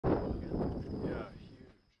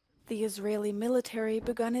The Israeli military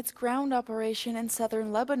begun its ground operation in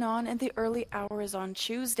southern Lebanon in the early hours on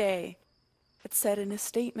Tuesday. It said in a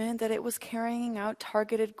statement that it was carrying out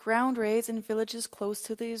targeted ground raids in villages close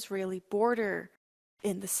to the Israeli border.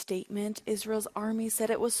 In the statement, Israel's army said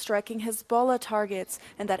it was striking Hezbollah targets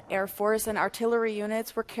and that Air Force and artillery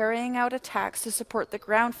units were carrying out attacks to support the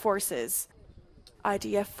ground forces.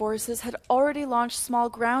 IDF forces had already launched small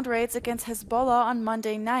ground raids against Hezbollah on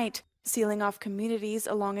Monday night, sealing off communities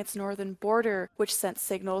along its northern border, which sent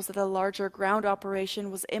signals that a larger ground operation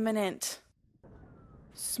was imminent.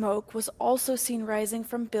 Smoke was also seen rising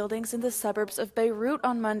from buildings in the suburbs of Beirut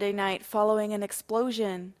on Monday night following an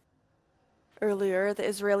explosion. Earlier, the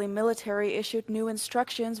Israeli military issued new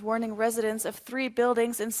instructions warning residents of 3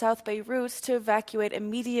 buildings in South Beirut to evacuate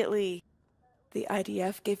immediately. The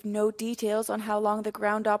IDF gave no details on how long the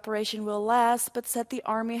ground operation will last, but said the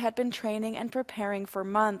army had been training and preparing for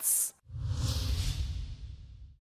months.